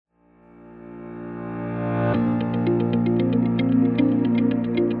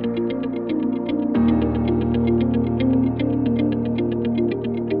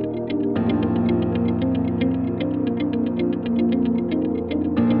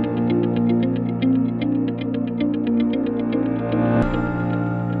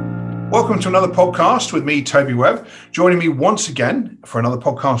welcome to another podcast with me, Toby Webb. Joining me once again for another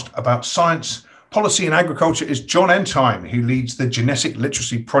podcast about science, policy and agriculture is John Entime, who leads the Genetic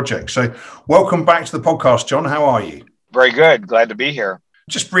Literacy Project. So welcome back to the podcast, John. How are you? Very good. Glad to be here.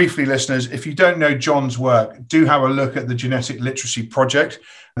 Just briefly, listeners, if you don't know John's work, do have a look at the Genetic Literacy Project.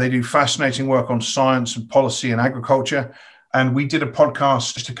 They do fascinating work on science and policy and agriculture. And we did a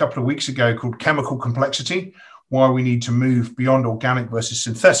podcast just a couple of weeks ago called Chemical Complexity, Why We Need to Move Beyond Organic versus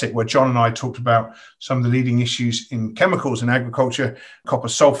Synthetic, where John and I talked about some of the leading issues in chemicals in agriculture, copper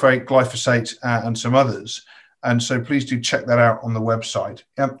sulfate, glyphosate, and some others. And so please do check that out on the website.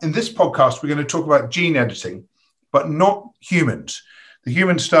 In this podcast, we're going to talk about gene editing, but not humans. The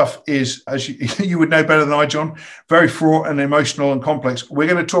human stuff is, as you would know better than I, John, very fraught and emotional and complex. We're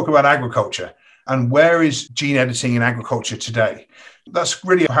going to talk about agriculture and where is gene editing in agriculture today? That's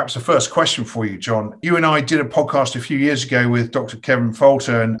really perhaps the first question for you, John. You and I did a podcast a few years ago with Dr. Kevin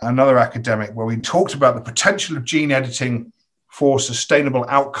Folter and another academic where we talked about the potential of gene editing for sustainable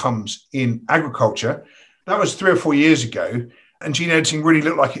outcomes in agriculture. That was 3 or 4 years ago. And gene editing really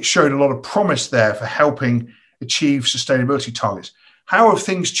looked like it showed a lot of promise there for helping achieve sustainability targets. How have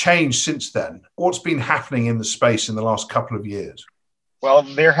things changed since then? What's been happening in the space in the last couple of years? Well,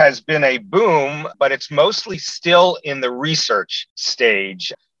 there has been a boom, but it's mostly still in the research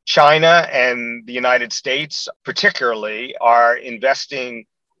stage. China and the United States, particularly, are investing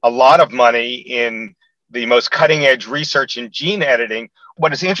a lot of money in the most cutting edge research in gene editing.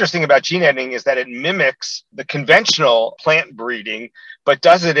 What is interesting about gene editing is that it mimics the conventional plant breeding, but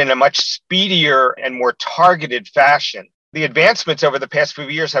does it in a much speedier and more targeted fashion. The advancements over the past few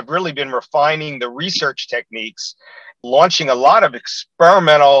years have really been refining the research techniques, launching a lot of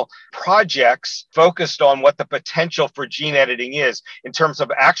experimental projects focused on what the potential for gene editing is. In terms of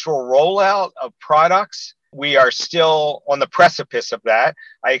actual rollout of products, we are still on the precipice of that.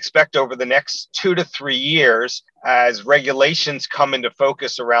 I expect over the next 2 to 3 years, as regulations come into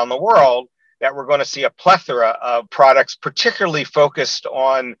focus around the world, that we're going to see a plethora of products, particularly focused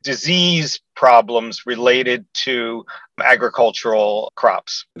on disease problems related to agricultural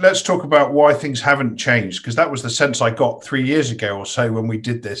crops. Let's talk about why things haven't changed, because that was the sense I got 3 years ago or so when we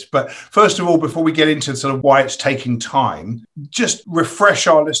did this. But first of all, before we get into sort of why it's taking time, just refresh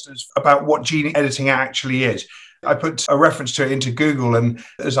our listeners about what gene editing actually is. I put a reference to it into Google, and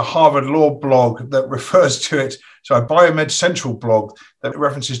there's a Harvard Law blog that refers to it. So a Biomed Central blog that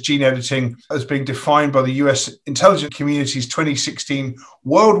references gene editing as being defined by the US intelligence community's 2016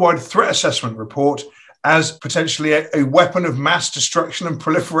 Worldwide Threat Assessment Report as potentially a weapon of mass destruction and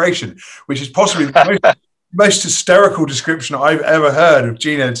proliferation, which is possibly the most hysterical description I've ever heard of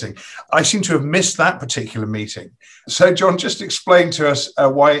gene editing. I seem to have missed that particular meeting. So, John, just explain to us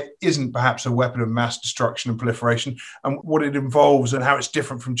why it isn't perhaps a weapon of mass destruction and proliferation and what it involves and how it's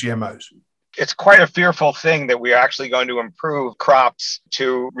different from GMOs. It's quite a fearful thing that we are actually going to improve crops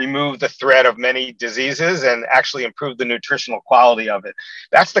to remove the threat of many diseases and actually improve the nutritional quality of it.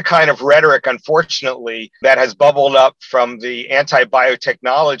 That's the kind of rhetoric, unfortunately, that has bubbled up from the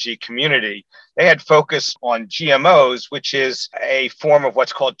anti-biotechnology community. They had focused on GMOs, which is a form of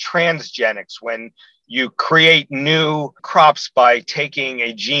what's called transgenics, when you create new crops by taking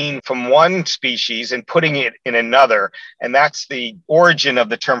a gene from one species and putting it in another. And that's the origin of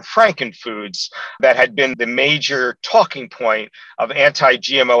the term frankenfoods that had been the major talking point of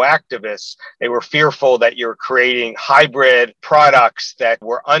anti-GMO activists. They were fearful that you're creating hybrid products that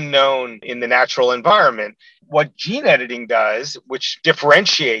were unknown in the natural environment. What gene editing does, which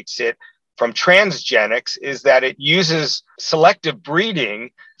differentiates it from transgenics, is that it uses selective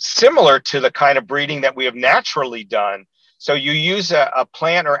breeding similar to the kind of breeding that we have naturally done. So you use a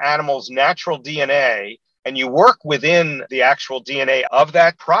plant or animal's natural DNA and you work within the actual DNA of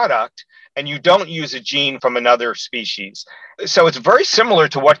that product, and you don't use a gene from another species. So it's very similar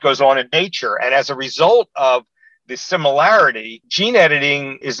to what goes on in nature. And as a result of the similarity, gene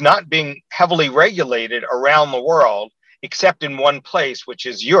editing is not being heavily regulated around the world, except in one place, which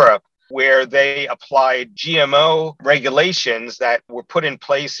is Europe, where they applied GMO regulations that were put in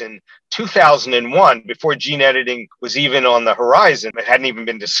place in 2001, before gene editing was even on the horizon. It hadn't even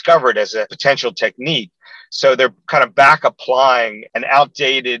been discovered as a potential technique. So they're kind of back applying an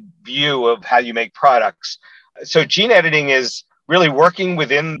outdated view of how you make products. So gene editing is really working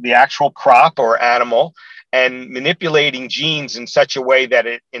within the actual crop or animal and manipulating genes in such a way that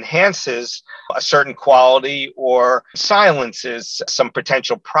it enhances a certain quality or silences some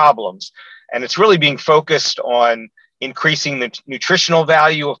potential problems. And it's really being focused on increasing the nutritional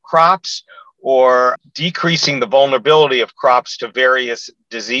value of crops or decreasing the vulnerability of crops to various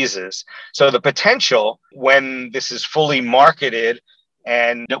diseases. So the potential, when this is fully marketed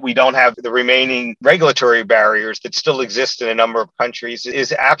and that we don't have the remaining regulatory barriers that still exist in a number of countries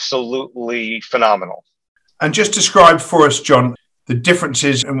is absolutely phenomenal. And just describe for us, John, the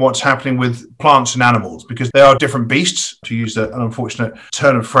differences in what's happening with plants and animals, because they are different beasts, to use an unfortunate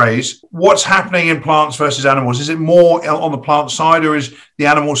turn of phrase. What's happening in plants versus animals? Is it more on the plant side, or is the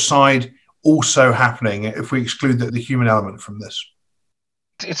animal side also happening if we exclude the human element from this?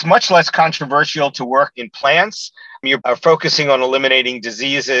 It's much less controversial to work in plants. You're focusing on eliminating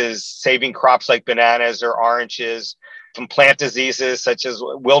diseases, saving crops like bananas or oranges from plant diseases such as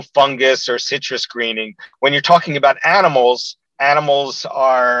wilt fungus or citrus greening. When you're talking about animals, animals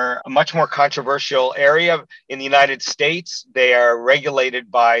are a much more controversial area. In the United States, they are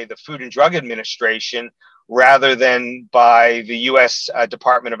regulated by the Food and Drug Administration rather than by the U.S.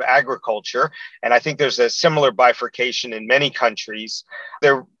 Department of Agriculture. And I think there's a similar bifurcation in many countries.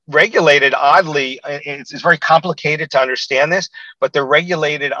 They're regulated, oddly, it's very complicated to understand this, but they're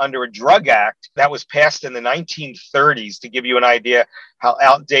regulated under a drug act that was passed in the 1930s, to give you an idea how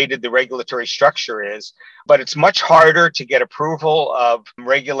outdated the regulatory structure is. But it's much harder to get approval of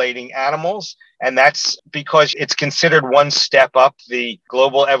regulating animals. And that's because it's considered one step up the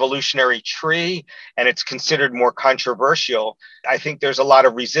global evolutionary tree, and it's considered more controversial. I think there's a lot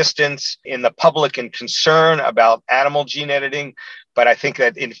of resistance in the public and concern about animal gene editing, but I think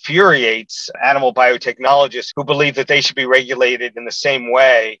that infuriates animal biotechnologists who believe that they should be regulated in the same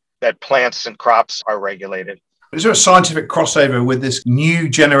way that plants and crops are regulated. Is there a scientific crossover with this new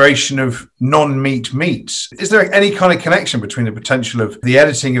generation of non-meat meats? Is there any kind of connection between the potential of the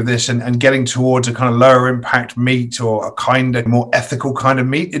editing of this and getting towards a kind of lower impact meat or a kind of more ethical kind of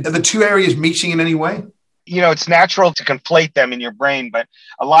meat? Are the two areas meeting in any way? You know, it's natural to conflate them in your brain, but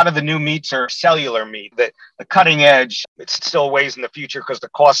a lot of the new meats are cellular meat. The cutting edge, it's still ways in the future because the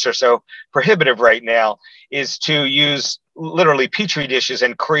costs are so prohibitive right now, is to use literally petri dishes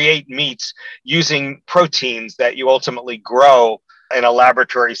and create meats using proteins that you ultimately grow in a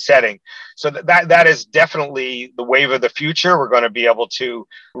laboratory setting. So that is definitely the wave of the future. We're going to be able to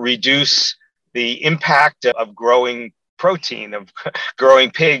reduce the impact of growing protein, of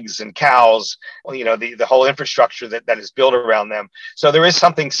growing pigs and cows, you know, the whole infrastructure that is built around them. So there is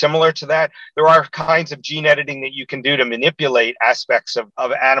something similar to that. There are kinds of gene editing that you can do to manipulate aspects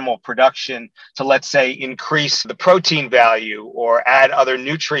of animal production to, let's say, increase the protein value or add other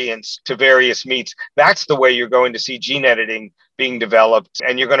nutrients to various meats. That's the way you're going to see gene editing being developed,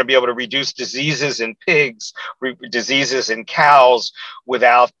 and you're going to be able to reduce diseases in pigs, diseases in cows,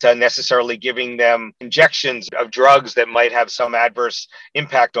 without necessarily giving them injections of drugs that might have some adverse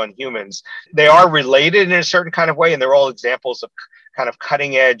impact on humans. They are related in a certain kind of way, and they're all examples of kind of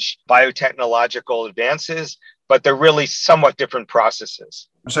cutting edge biotechnological advances, but they're really somewhat different processes.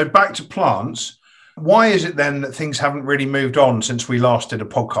 So back to plants. Why is it then that things haven't really moved on since we last did a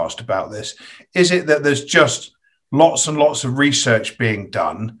podcast about this? Is it that there's just lots and lots of research being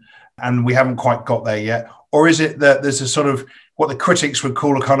done and we haven't quite got there yet? Or is it that there's a sort of what the critics would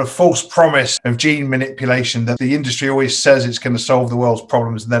call a kind of false promise of gene manipulation, that the industry always says it's going to solve the world's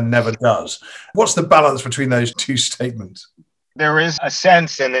problems and then never does? What's the balance between those two statements? There is a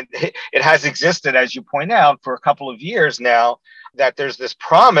sense, and it has existed, as you point out, for a couple of years now, that there's this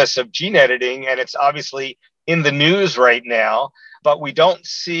promise of gene editing, and it's obviously in the news right now, but we don't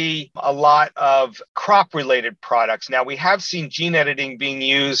see a lot of crop-related products. Now, we have seen gene editing being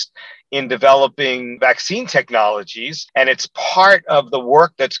used in developing vaccine technologies, and it's part of the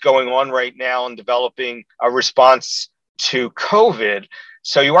work that's going on right now in developing a response to COVID.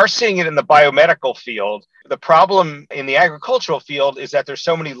 So you are seeing it in the biomedical field. The problem in the agricultural field is that there's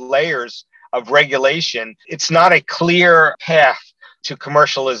so many layers of regulation. It's not a clear path to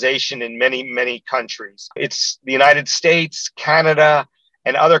commercialization in many, many countries. It's the United States, Canada,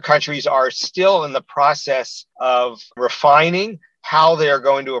 and other countries are still in the process of refining how they are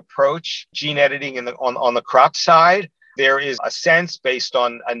going to approach gene editing on the crop side. There is a sense, based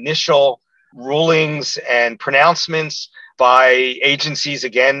on initial rulings and pronouncements by agencies,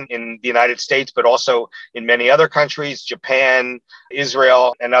 again, in the United States, but also in many other countries, Japan,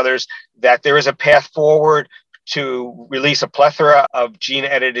 Israel, and others, that there is a path forward to release a plethora of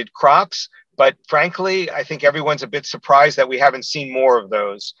gene-edited crops. But frankly, I think everyone's a bit surprised that we haven't seen more of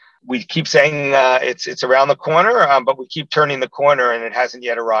those. We keep saying it's around the corner, but we keep turning the corner and it hasn't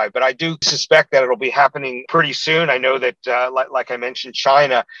yet arrived. But I do suspect that it'll be happening pretty soon. I know that, like I mentioned,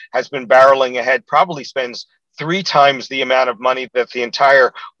 China has been barreling ahead, probably spends 3 times the amount of money that the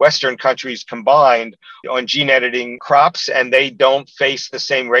entire Western countries combined on gene editing crops, and they don't face the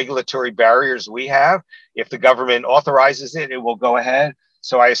same regulatory barriers we have. If the government authorizes it, it will go ahead.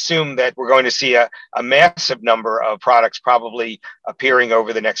 So I assume that we're going to see a massive number of products probably appearing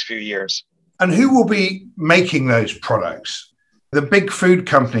over the next few years. And who will be making those products? The big food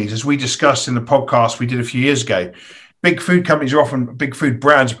companies, as we discussed in the podcast we did a few years ago, big food companies are often, big food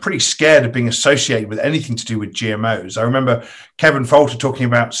brands are pretty scared of being associated with anything to do with GMOs. I remember Kevin Folter talking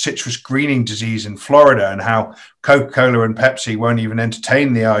about citrus greening disease in Florida and how Coca-Cola and Pepsi won't even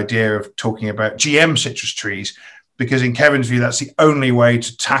entertain the idea of talking about GM citrus trees, because in Kevin's view, that's the only way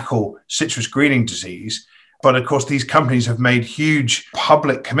to tackle citrus greening disease. But of course, these companies have made huge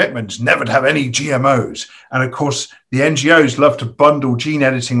public commitments never to have any GMOs. And of course, the NGOs love to bundle gene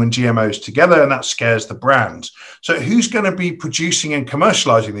editing and GMOs together, and that scares the brands. So who's going to be producing and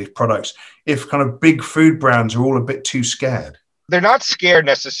commercializing these products if kind of big food brands are all a bit too scared? They're not scared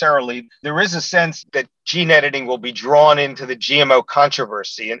necessarily. There is a sense that gene editing will be drawn into the GMO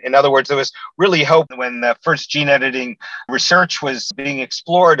controversy. In other words, there was really hope when the first gene editing research was being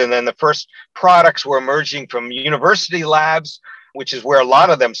explored, and then the first products were emerging from university labs, which is where a lot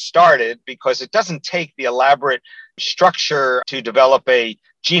of them started, because it doesn't take the elaborate structure to develop a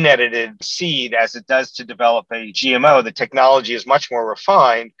gene edited seed as it does to develop a GMO. The technology is much more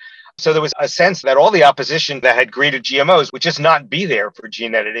refined. So there was a sense that all the opposition that had greeted GMOs would just not be there for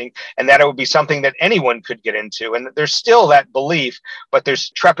gene editing, and that it would be something that anyone could get into. And there's still that belief, but there's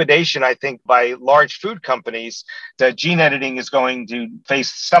trepidation, I think, by large food companies that gene editing is going to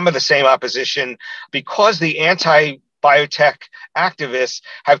face some of the same opposition because the anti-biotech activists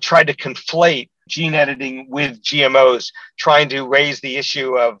have tried to conflate gene editing with GMOs, trying to raise the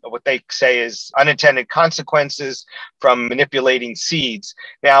issue of what they say is unintended consequences from manipulating seeds.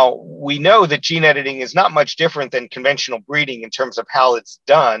 Now, we know that gene editing is not much different than conventional breeding in terms of how it's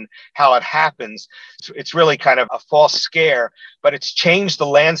done, how it happens. It's really kind of a false scare, but it's changed the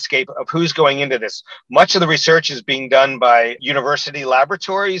landscape of who's going into this. Much of the research is being done by university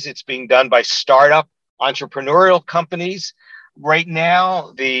laboratories. It's being done by startup entrepreneurial companies. Right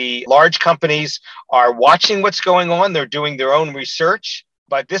now, the large companies are watching what's going on. They're doing their own research.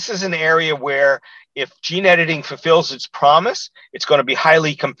 But this is an area where if gene editing fulfills its promise, it's going to be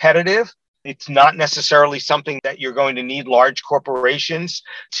highly competitive. It's not necessarily something that you're going to need large corporations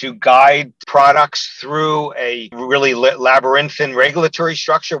to guide products through a really labyrinthine regulatory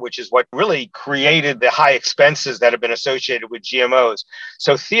structure, which is what really created the high expenses that have been associated with GMOs.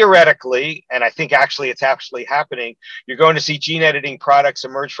 So theoretically, and I think actually it's actually happening, you're going to see gene editing products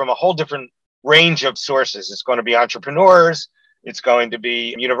emerge from a whole different range of sources. It's going to be entrepreneurs, it's going to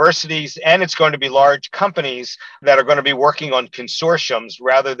be universities, and it's going to be large companies that are going to be working on consortiums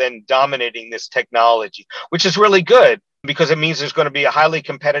rather than dominating this technology, which is really good because it means there's going to be a highly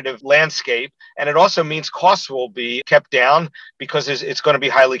competitive landscape. And it also means costs will be kept down because it's going to be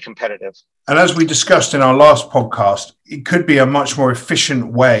highly competitive. And as we discussed in our last podcast, it could be a much more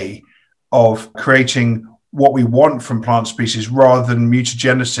efficient way of creating what we want from plant species rather than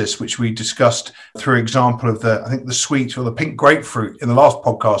mutagenesis, which we discussed through example of the sweet or the pink grapefruit in the last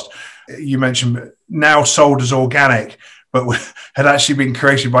podcast. You mentioned now sold as organic, but had actually been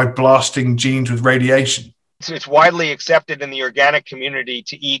created by blasting genes with radiation. It's widely accepted in the organic community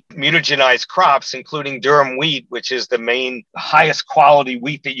to eat mutagenized crops, including durum wheat, which is the main highest quality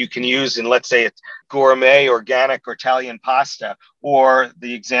wheat that you can use in, let's say, it's gourmet, organic, or Italian pasta, or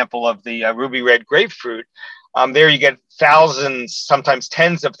the example of the ruby red grapefruit. There you get thousands, sometimes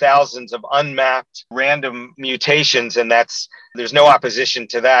tens of thousands of unmapped random mutations, and there's no opposition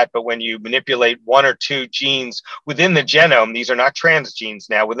to that. But when you manipulate one or two genes within the genome, these are not transgenes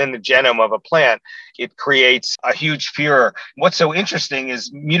now, within the genome of a plant, it creates a huge furor. What's so interesting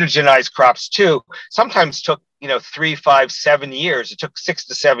is mutagenized crops too sometimes took 3, 5, 7 years. It took 6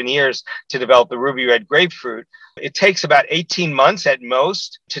 to 7 years to develop the ruby red grapefruit. It takes about 18 months at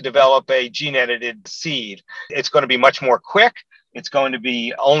most to develop a gene edited seed. It's going to be much more quick. It's going to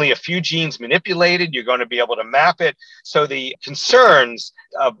be only a few genes manipulated. You're going to be able to map it. So the concerns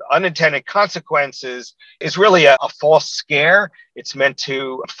of unintended consequences is really a false scare. It's meant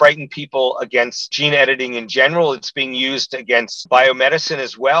to frighten people against gene editing in general. It's being used against biomedicine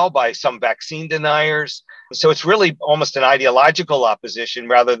as well by some vaccine deniers. So it's really almost an ideological opposition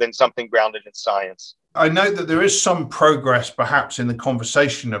rather than something grounded in science. I know that there is some progress perhaps in the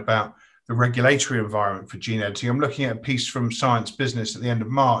conversation about the regulatory environment for gene editing. I'm looking at a piece from Science Business at the end of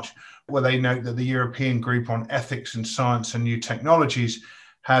March, where they note that the European Group on Ethics in Science and New Technologies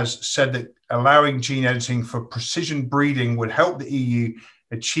has said that allowing gene editing for precision breeding would help the EU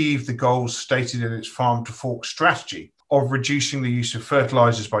achieve the goals stated in its farm to fork strategy of reducing the use of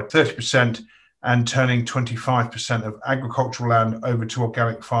fertilizers by 30% and turning 25% of agricultural land over to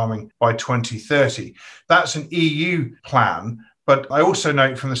organic farming by 2030. That's an EU plan. But I also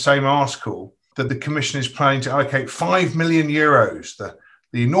note from the same article that the Commission is planning to allocate 5 million euros,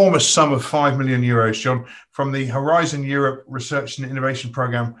 the enormous sum of 5 million euros, John, from the Horizon Europe Research and Innovation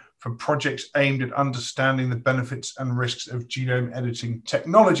Programme for projects aimed at understanding the benefits and risks of genome editing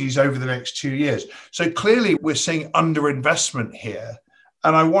technologies over the next 2 years. So clearly we're seeing underinvestment here.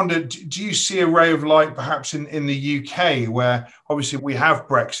 And I wondered, do you see a ray of light perhaps in the UK, where obviously we have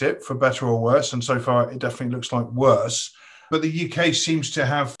Brexit, for better or worse, and so far it definitely looks like worse, but the UK seems to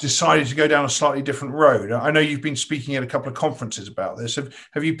have decided to go down a slightly different road. I know you've been speaking at a couple of conferences about this.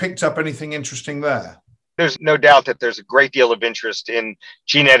 Have you picked up anything interesting there? There's no doubt that there's a great deal of interest in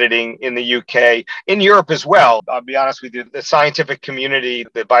gene editing in the UK, in Europe as well. I'll be honest with you, the scientific community,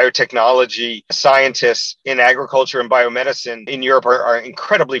 the biotechnology scientists in agriculture and biomedicine in Europe are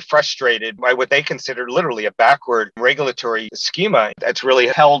incredibly frustrated by what they consider literally a backward regulatory schema that's really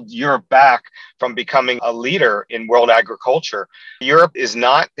held Europe back from becoming a leader in world agriculture. Europe is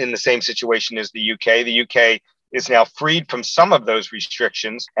not in the same situation as the UK. The UK is now freed from some of those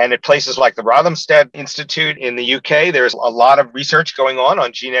restrictions. And at places like the Rothamsted Institute in the UK, there's a lot of research going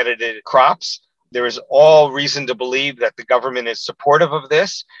on gene edited crops. There is all reason to believe that the government is supportive of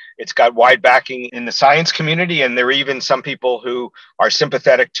this. It's got wide backing in the science community, and there are even some people who are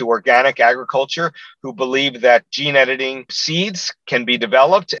sympathetic to organic agriculture who believe that gene editing seeds can be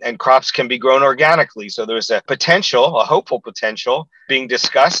developed and crops can be grown organically. So there's a hopeful potential being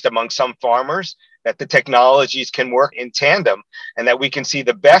discussed among some farmers that the technologies can work in tandem and that we can see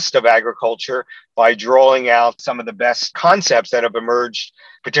the best of agriculture by drawing out some of the best concepts that have emerged,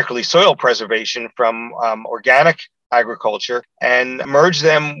 particularly soil preservation from organic agriculture, and merge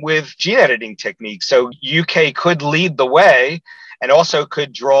them with gene editing techniques. So UK could lead the way and also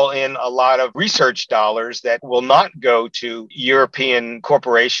could draw in a lot of research dollars that will not go to European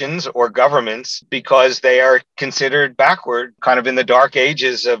corporations or governments because they are considered backward, kind of in the dark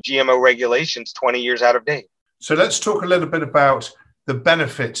ages of GMO regulations 20 years out of date. So let's talk a little bit about the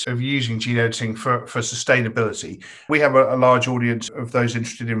benefits of using gene editing for sustainability. We have a large audience of those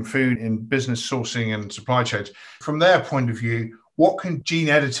interested in food, in business sourcing and supply chains. From their point of view, what can gene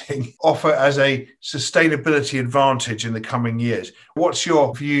editing offer as a sustainability advantage in the coming years? What's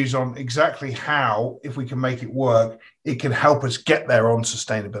your views on exactly how, if we can make it work, it can help us get there on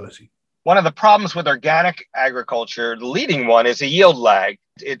sustainability? One of the problems with organic agriculture, the leading one, is a yield lag.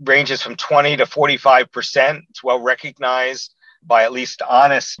 It ranges from 20 to 45%. It's well recognized by at least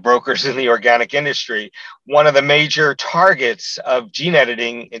honest brokers in the organic industry. One of the major targets of gene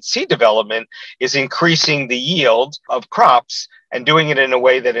editing in seed development is increasing the yield of crops and doing it in a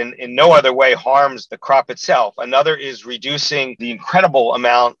way that in no other way harms the crop itself. Another is reducing the incredible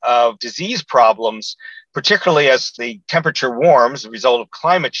amount of disease problems, particularly as the temperature warms, a result of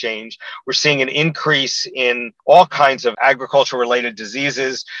climate change. We're seeing an increase in all kinds of agriculture-related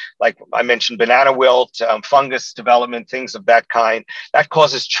diseases, like I mentioned, banana wilt, fungus development, things of that kind. That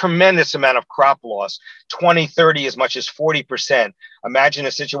causes tremendous amount of crop loss, 20, 30, as much as 40%. Imagine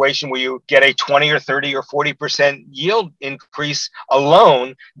a situation where you get a 20 or 30 or 40% yield increase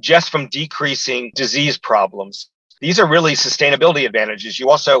alone just from decreasing disease problems. These are really sustainability advantages. You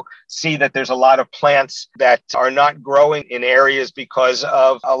also see that there's a lot of plants that are not growing in areas because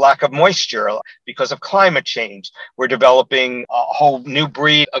of a lack of moisture, because of climate change. We're developing a whole new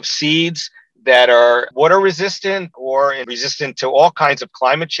breed of seeds that are water resistant or resistant to all kinds of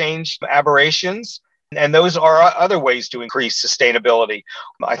climate change aberrations. And those are other ways to increase sustainability.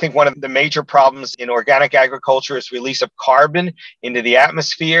 I think one of the major problems in organic agriculture is release of carbon into the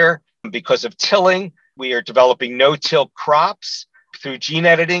atmosphere because of tilling. We are developing no-till crops through gene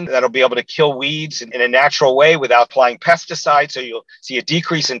editing that'll be able to kill weeds in a natural way without applying pesticides. So you'll see a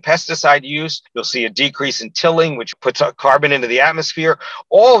decrease in pesticide use. You'll see a decrease in tilling, which puts carbon into the atmosphere.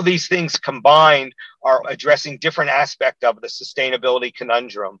 All of these things combined are addressing different aspects of the sustainability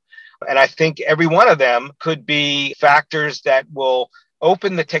conundrum. And I think every one of them could be factors that will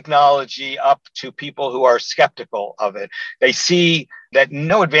open the technology up to people who are skeptical of it. They see that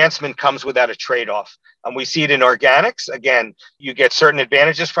no advancement comes without a trade-off. And we see it in organics. Again, you get certain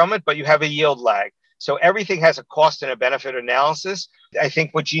advantages from it, but you have a yield lag. So everything has a cost and a benefit analysis. I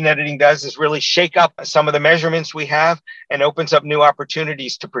think what gene editing does is really shake up some of the measurements we have and opens up new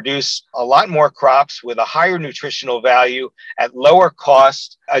opportunities to produce a lot more crops with a higher nutritional value at lower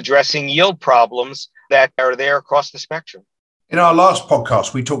cost, addressing yield problems that are there across the spectrum. In our last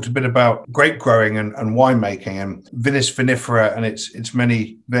podcast, we talked a bit about grape growing and winemaking and Vitis vinifera and its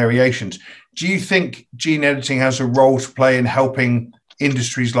many variations. Do you think gene editing has a role to play in helping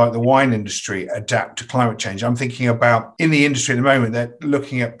industries like the wine industry adapt to climate change? I'm thinking about in the industry at the moment, they're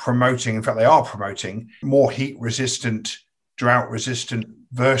looking at promoting, in fact, they are promoting more heat resistant drought-resistant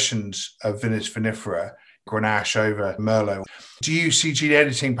versions of Vitis vinifera, Grenache over Merlot. Do you see gene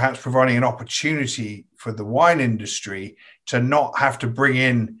editing perhaps providing an opportunity for the wine industry to not have to bring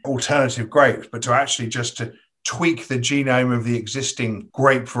in alternative grapes, but to actually just to tweak the genome of the existing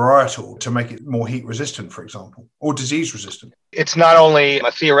grape varietal to make it more heat resistant, for example, or disease resistant? It's not only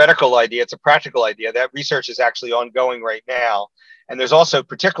a theoretical idea, it's a practical idea. That research is actually ongoing right now. And there's also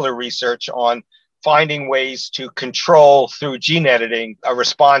particular research on finding ways to control through gene editing a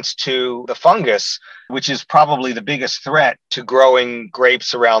response to the fungus, which is probably the biggest threat to growing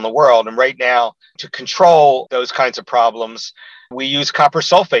grapes around the world. And right now, to control those kinds of problems, we use copper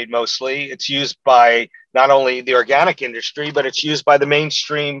sulfate mostly. It's used by not only the organic industry, but it's used by the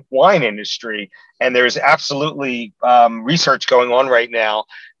mainstream wine industry. And there's absolutely research going on right now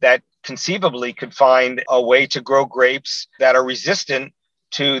that conceivably could find a way to grow grapes that are resistant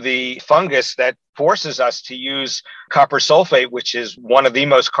to the fungus that forces us to use copper sulfate, which is one of the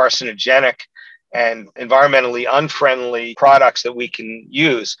most carcinogenic and environmentally unfriendly products that we can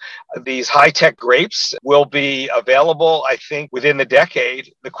use. These high-tech grapes will be available, I think, within the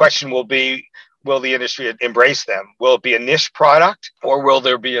decade. The question will be, will the industry embrace them? Will it be a niche product, or will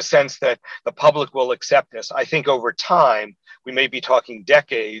there be a sense that the public will accept this? I think over time, we may be talking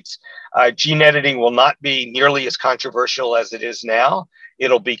decades, gene editing will not be nearly as controversial as it is now.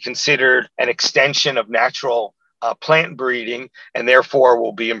 It'll be considered an extension of natural plant breeding, and therefore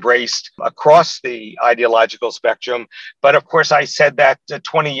will be embraced across the ideological spectrum. But of course, I said that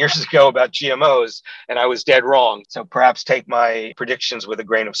 20 years ago about GMOs, and I was dead wrong. So perhaps take my predictions with a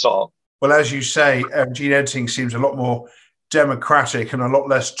grain of salt. Well, as you say, gene editing seems a lot more democratic and a lot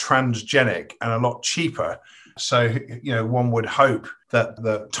less transgenic and a lot cheaper. So, one would hope that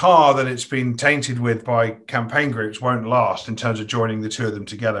the tar that it's been tainted with by campaign groups won't last in terms of joining the two of them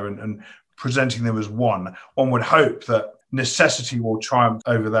together and presenting them as one. One would hope that necessity will triumph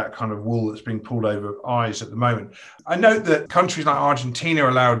over that kind of wool that's being pulled over eyes at the moment. I note that countries like Argentina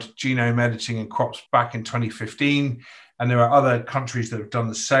allowed genome editing in crops back in 2015. And there are other countries that have done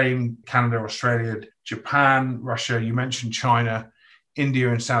the same: Canada, Australia, Japan, Russia, you mentioned China, India,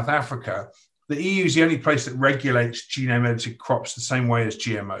 and South Africa. The EU is the only place that regulates genome edited crops the same way as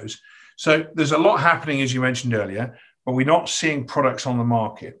GMOs. So there's a lot happening, as you mentioned earlier, but we're not seeing products on the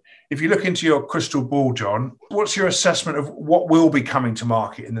market. If you look into your crystal ball, John, what's your assessment of what will be coming to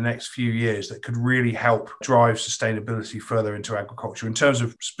market in the next few years that could really help drive sustainability further into agriculture in terms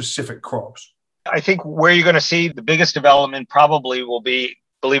of specific crops? I think where you're going to see the biggest development probably will be,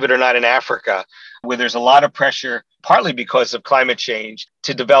 believe it or not, in Africa, where there's a lot of pressure, partly because of climate change,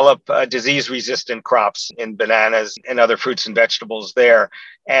 to develop disease-resistant crops in bananas and other fruits and vegetables there.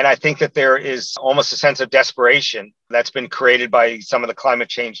 And I think that there is almost a sense of desperation that's been created by some of the climate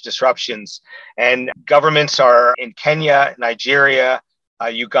change disruptions. And governments are in Kenya, Nigeria,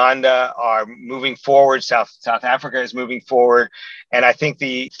 Uganda are moving forward. South Africa is moving forward. And I think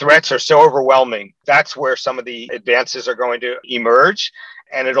the threats are so overwhelming. That's where some of the advances are going to emerge.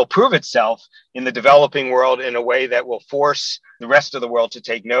 And it'll prove itself in the developing world in a way that will force the rest of the world to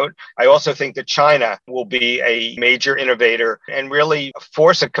take note. I also think that China will be a major innovator and really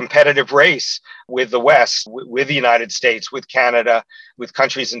force a competitive race with the West, with the United States, with Canada, with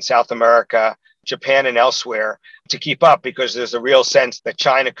countries in South America, Japan, and elsewhere to keep up, because there's a real sense that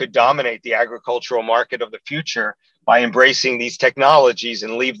China could dominate the agricultural market of the future by embracing these technologies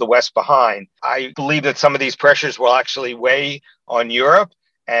and leave the West behind. I believe that some of these pressures will actually weigh on Europe.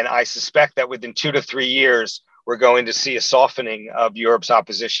 And I suspect that within 2 to 3 years, we're going to see a softening of Europe's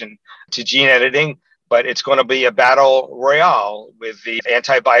opposition to gene editing. But it's going to be a battle royale with the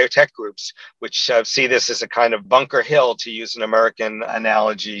anti-biotech groups, which see this as a kind of Bunker Hill, to use an American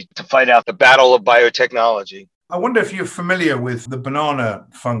analogy, to fight out the battle of biotechnology. I wonder if you're familiar with the banana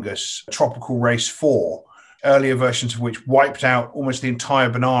fungus, Tropical Race 4, earlier versions of which wiped out almost the entire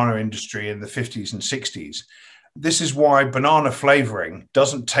banana industry in the 50s and 60s. This is why banana flavoring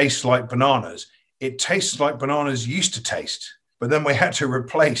doesn't taste like bananas. It tastes like bananas used to taste. But then we had to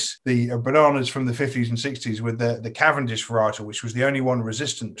replace the bananas from the 50s and 60s with the Cavendish varietal, which was the only one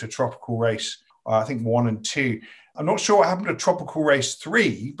resistant to Tropical Race, I think 1 and 2. I'm not sure what happened to Tropical Race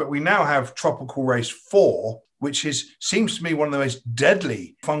 3, but we now have Tropical Race 4, which seems to me one of the most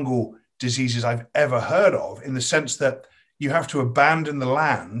deadly fungal diseases I've ever heard of, in the sense that you have to abandon the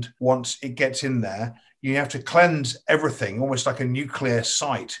land once it gets in there. You have to cleanse everything, almost like a nuclear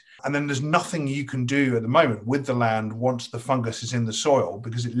site. And then there's nothing you can do at the moment with the land once the fungus is in the soil,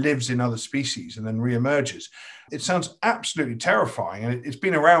 because it lives in other species and then reemerges. It sounds absolutely terrifying, and it's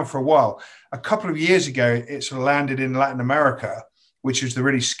been around for a while. A couple of years ago, it sort of landed in Latin America, which is the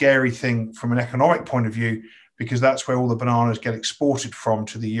really scary thing from an economic point of view, because that's where all the bananas get exported from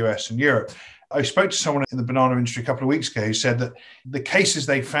to the US and Europe. I spoke to someone in the banana industry a couple of weeks ago who said that the cases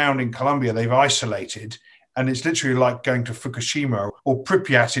they found in Colombia, they've isolated, and it's literally like going to Fukushima or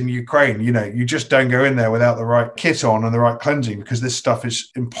Pripyat in Ukraine. You just don't go in there without the right kit on and the right cleansing, because this stuff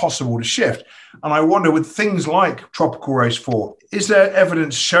is impossible to shift. And I wonder, with things like Tropical Race 4, is there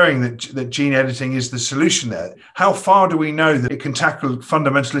evidence showing that gene editing is the solution there? How far do we know that it can tackle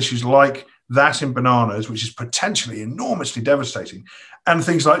fundamental issues like that in bananas, which is potentially enormously devastating, and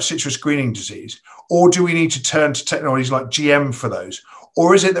things like citrus greening disease? Or do we need to turn to technologies like GM for those?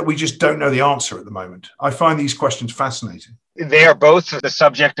 Or is it that we just don't know the answer at the moment? I find these questions fascinating. They are both the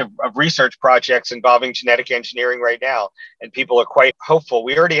subject of research projects involving genetic engineering right now, and people are quite hopeful.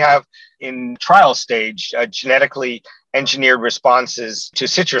 We already have in trial stage genetically engineered responses to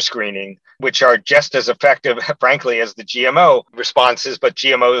citrus screening, which are just as effective, frankly, as the GMO responses, but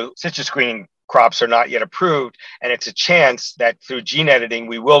GMO citrus screening crops are not yet approved. And it's a chance that through gene editing,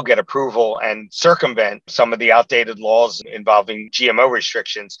 we will get approval and circumvent some of the outdated laws involving GMO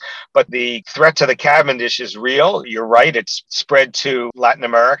restrictions. But the threat to the Cavendish is real. You're right. It's spread to Latin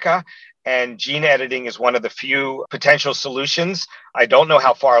America. And gene editing is one of the few potential solutions. I don't know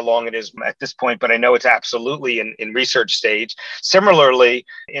how far along it is at this point, but I know it's absolutely in research stage. Similarly,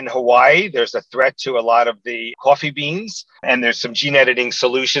 in Hawaii, there's a threat to a lot of the coffee beans, and there's some gene editing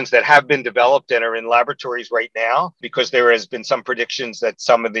solutions that have been developed and are in laboratories right now, because there has been some predictions that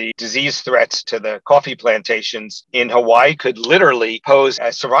some of the disease threats to the coffee plantations in Hawaii could literally pose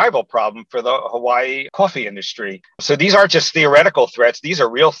a survival problem for the Hawaii coffee industry. So these aren't just theoretical threats, these are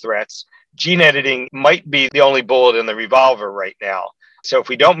real threats. Gene editing might be the only bullet in the revolver right now. So if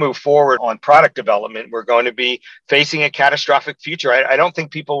we don't move forward on product development, we're going to be facing a catastrophic future. I don't think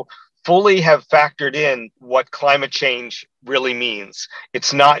people fully have factored in what climate change really means.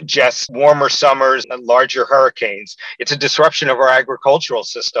 It's not just warmer summers and larger hurricanes. It's a disruption of our agricultural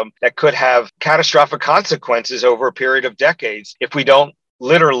system that could have catastrophic consequences over a period of decades if we don't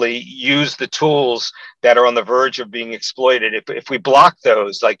literally use the tools that are on the verge of being exploited. If we block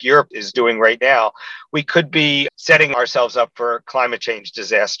those, like Europe is doing right now, we could be setting ourselves up for climate change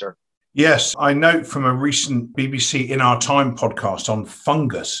disaster. Yes, I note from a recent BBC In Our Time podcast on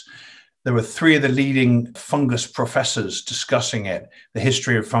fungus, there were 3 of the leading fungus professors discussing it, the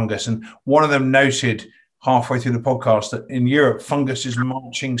history of fungus. And one of them noted halfway through the podcast that in Europe, fungus is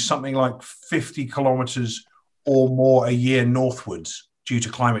marching something like 50 kilometers or more a year northwards due to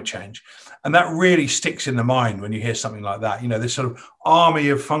climate change. And that really sticks in the mind when you hear something like that. This sort of army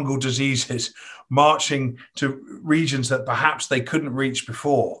of fungal diseases marching to regions that perhaps they couldn't reach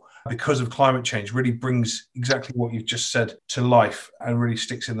before because of climate change really brings exactly what you've just said to life and really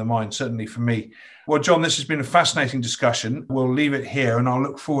sticks in the mind, certainly for me. Well, John, this has been a fascinating discussion. We'll leave it here and I'll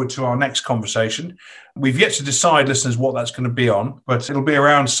look forward to our next conversation. We've yet to decide, listeners, what that's going to be on, but it'll be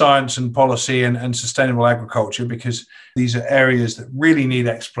around science and policy and sustainable agriculture, because these are areas that really need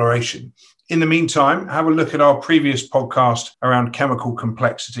exploration. In the meantime, have a look at our previous podcast around chemical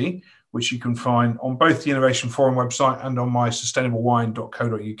complexity, which you can find on both the Innovation Forum website and on my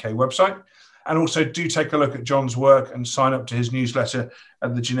sustainablewine.co.uk website. And also do take a look at John's work and sign up to his newsletter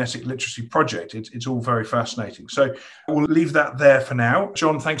at the Genetic Literacy Project. It's all very fascinating. So we'll leave that there for now.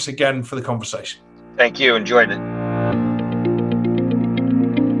 John, thanks again for the conversation. Thank you. Enjoyed it.